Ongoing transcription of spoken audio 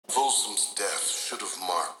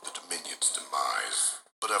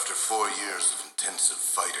years of intensive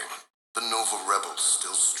fighting, the N.O.V.A rebels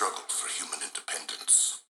still struggled for human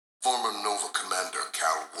independence. Former N.O.V.A commander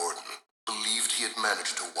Kal Wardin believed he had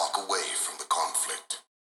managed to walk away from the conflict.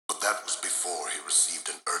 But that was before he received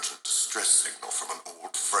an urgent distress signal from an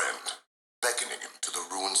old friend, beckoning him to the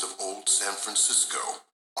ruins of old San Francisco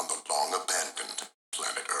on the long-abandoned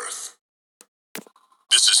planet Earth.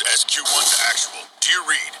 This is SQ-1 to actual. Do you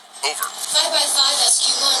read? Over. 5 by 5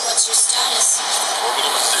 SQ-1, what's your status?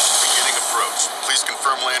 Orbital position beginning approach. Please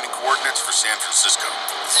confirm landing coordinates for San Francisco.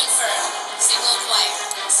 Confirm. Signal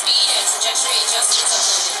acquired. Speed and trajectory adjustments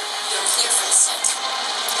uploaded. You're clear for descent.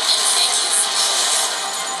 And thank you for calling.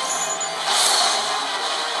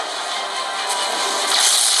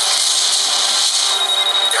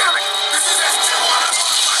 Damn it! This is SQ-1!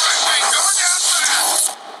 My right wing going down fast!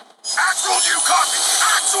 Actual, do you copy?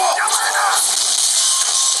 Actual!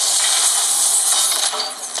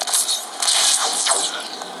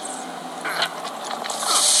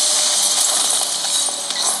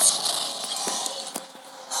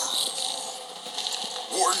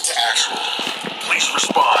 Warden to actual. Please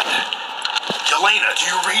respond. Yelena, do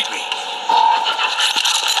you read me?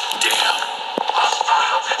 Damn.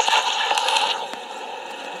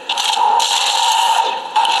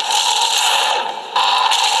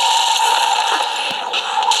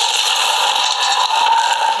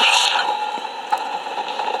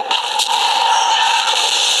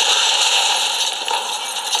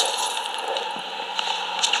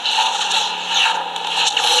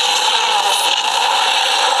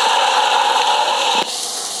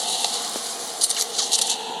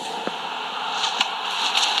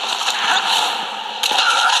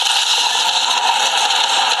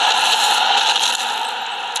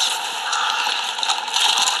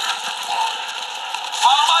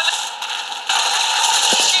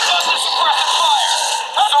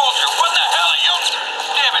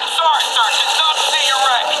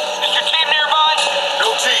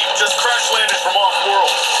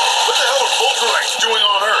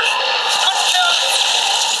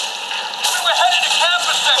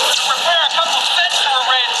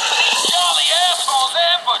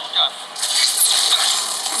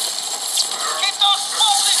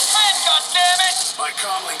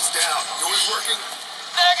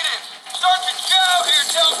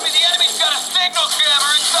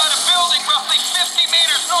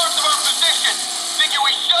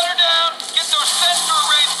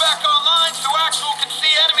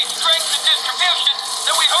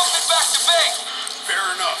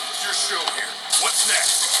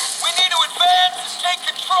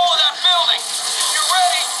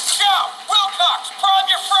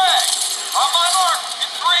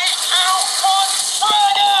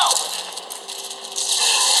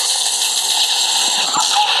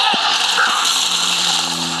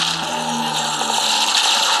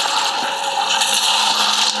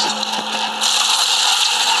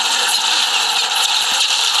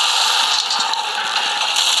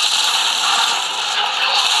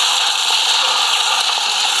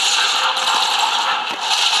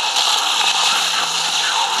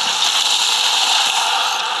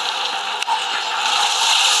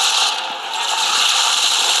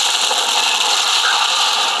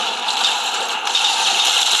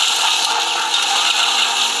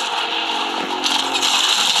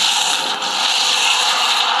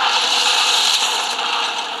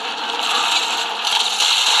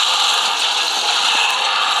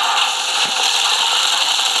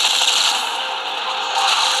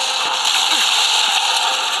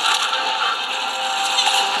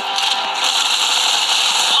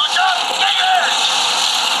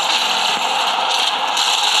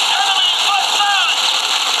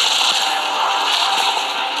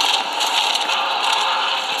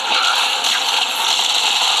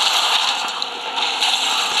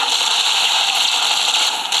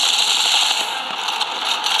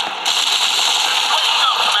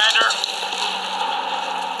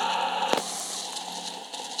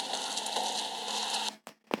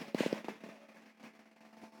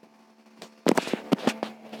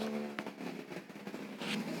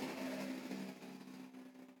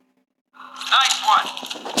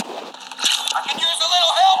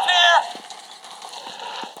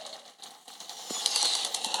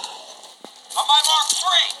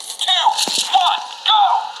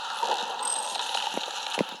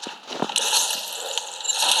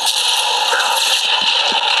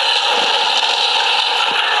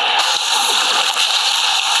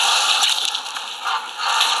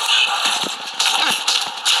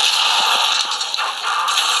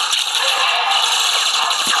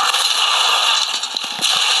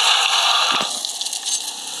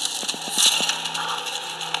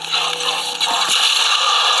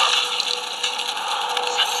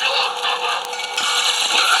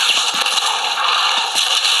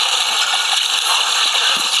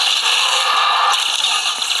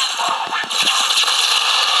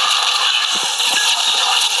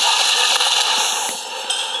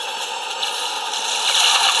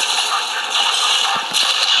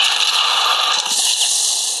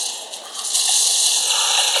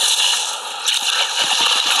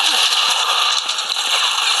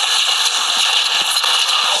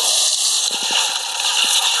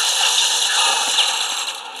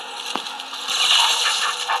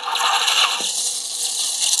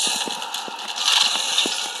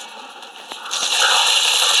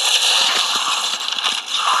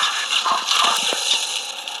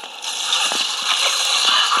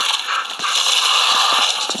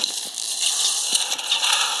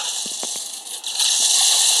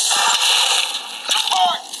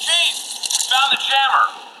 timer.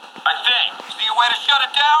 I think. See a way to shut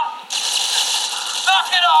it down? Knock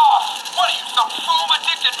it off! What are you, some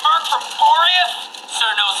fool-addicted merc from Boreas? Sir,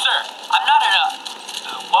 no, sir. I'm not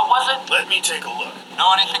what was it? Let me take a look.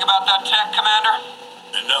 Know anything about that tech, Commander?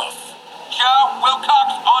 Enough. Chow, Wilcox,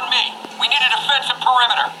 on me. We need a defensive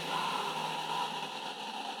perimeter.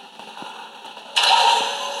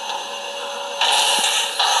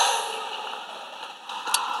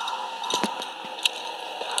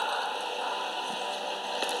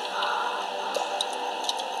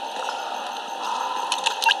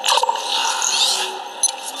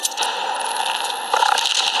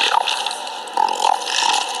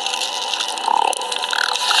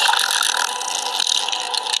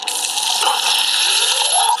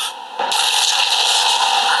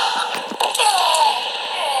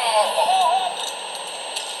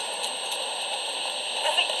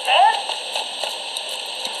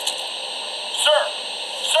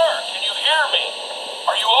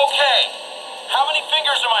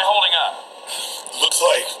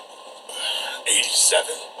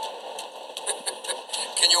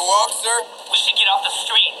 We should get off the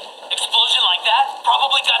street. Explosion like that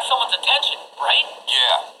probably got someone's attention, right?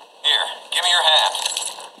 Yeah. Here, give me your hand.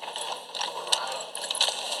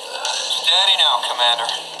 Steady now, Commander.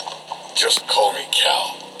 Just call me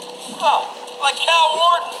Kal. Oh, like Kal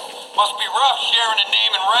Wardin. Must be rough sharing a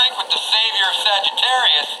name and rank with the savior of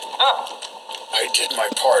Sagittarius. Huh. I did my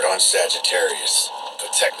part on Sagittarius,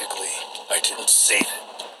 but technically, I didn't save it.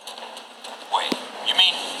 Wait, you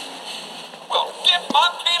mean... Well, dip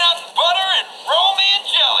my peanut butter and roll me in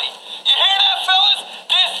jelly. You hear that, fellas?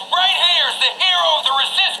 This right here is the hero of the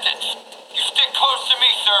resistance. You stick close to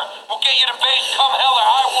me, sir. We'll get you to base come hell or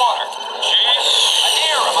high water. Chief?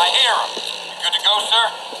 I hear him. You good to go, sir?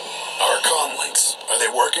 Our comm links, are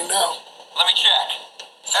they working now? Let me check.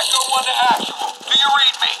 Echo 1 to Actual. Do you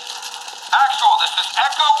read me? Actual, this is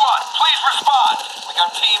Echo 1. Please respond. We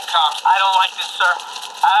got team comms. I don't like this, sir.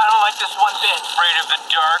 I don't like this one bit. Afraid of the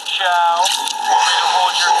dark, Chow? Want me to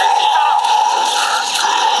hold your head? Shut up!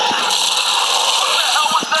 What the hell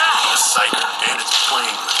was that? A psyker, and it's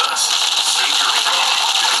playing with us. Save your energy.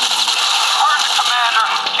 Heard the Commander.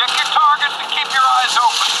 Check your targets and keep your eyes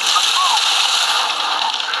open. Let's move.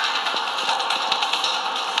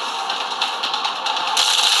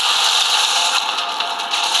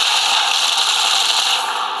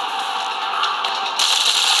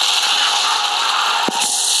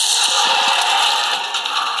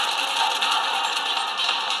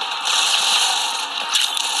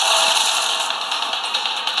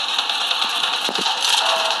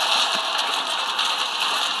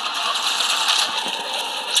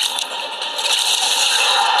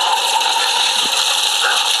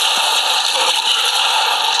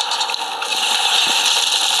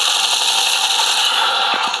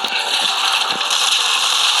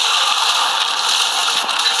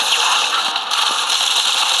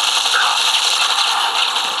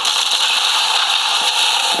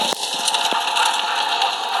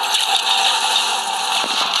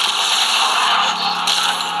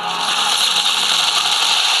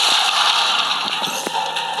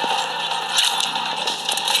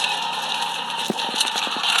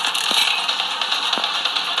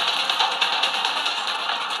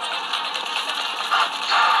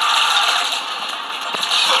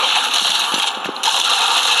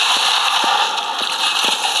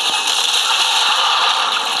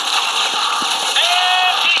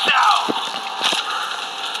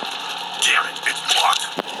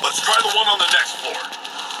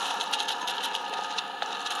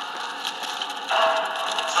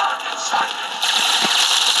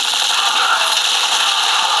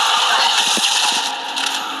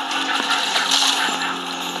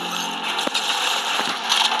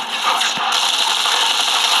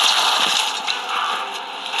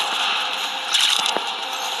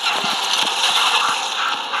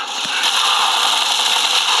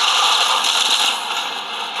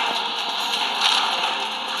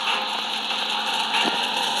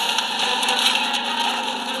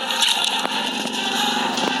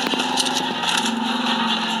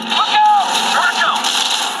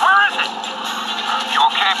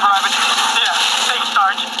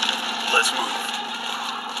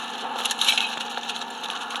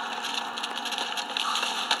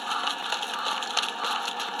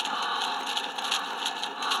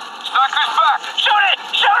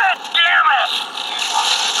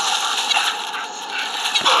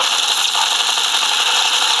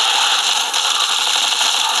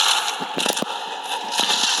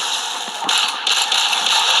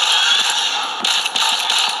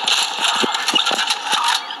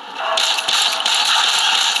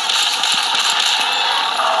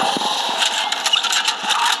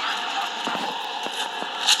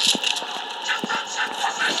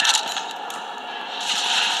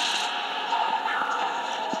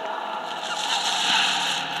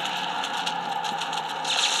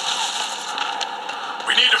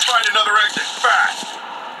 We need to find another exit, fast!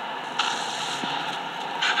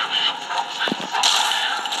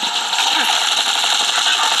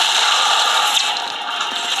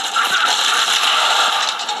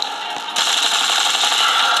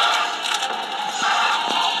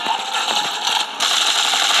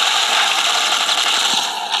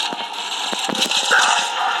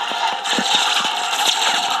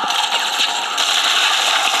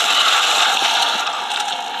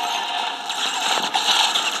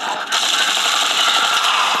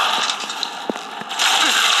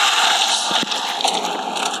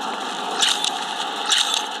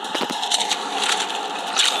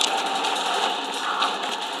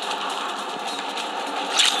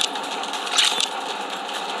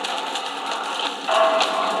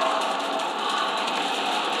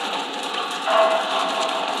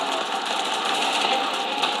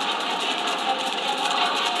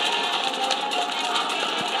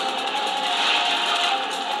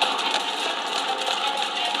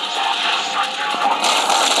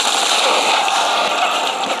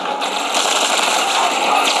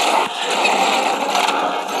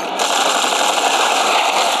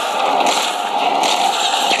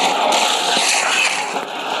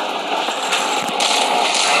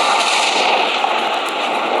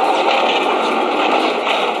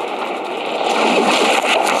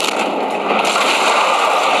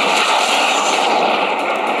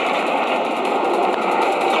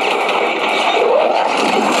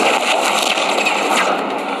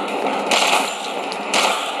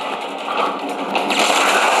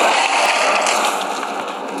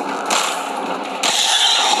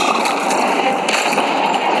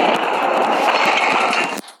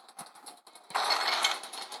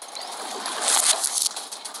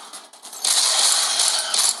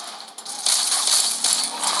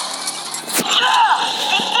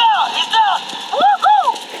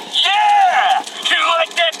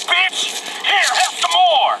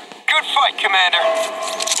 Commander.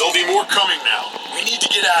 There'll be more coming now. We need to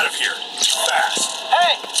get out of here. Fast.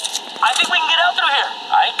 Hey, I think we can get out through here.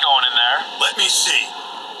 I ain't going in there. Let me see.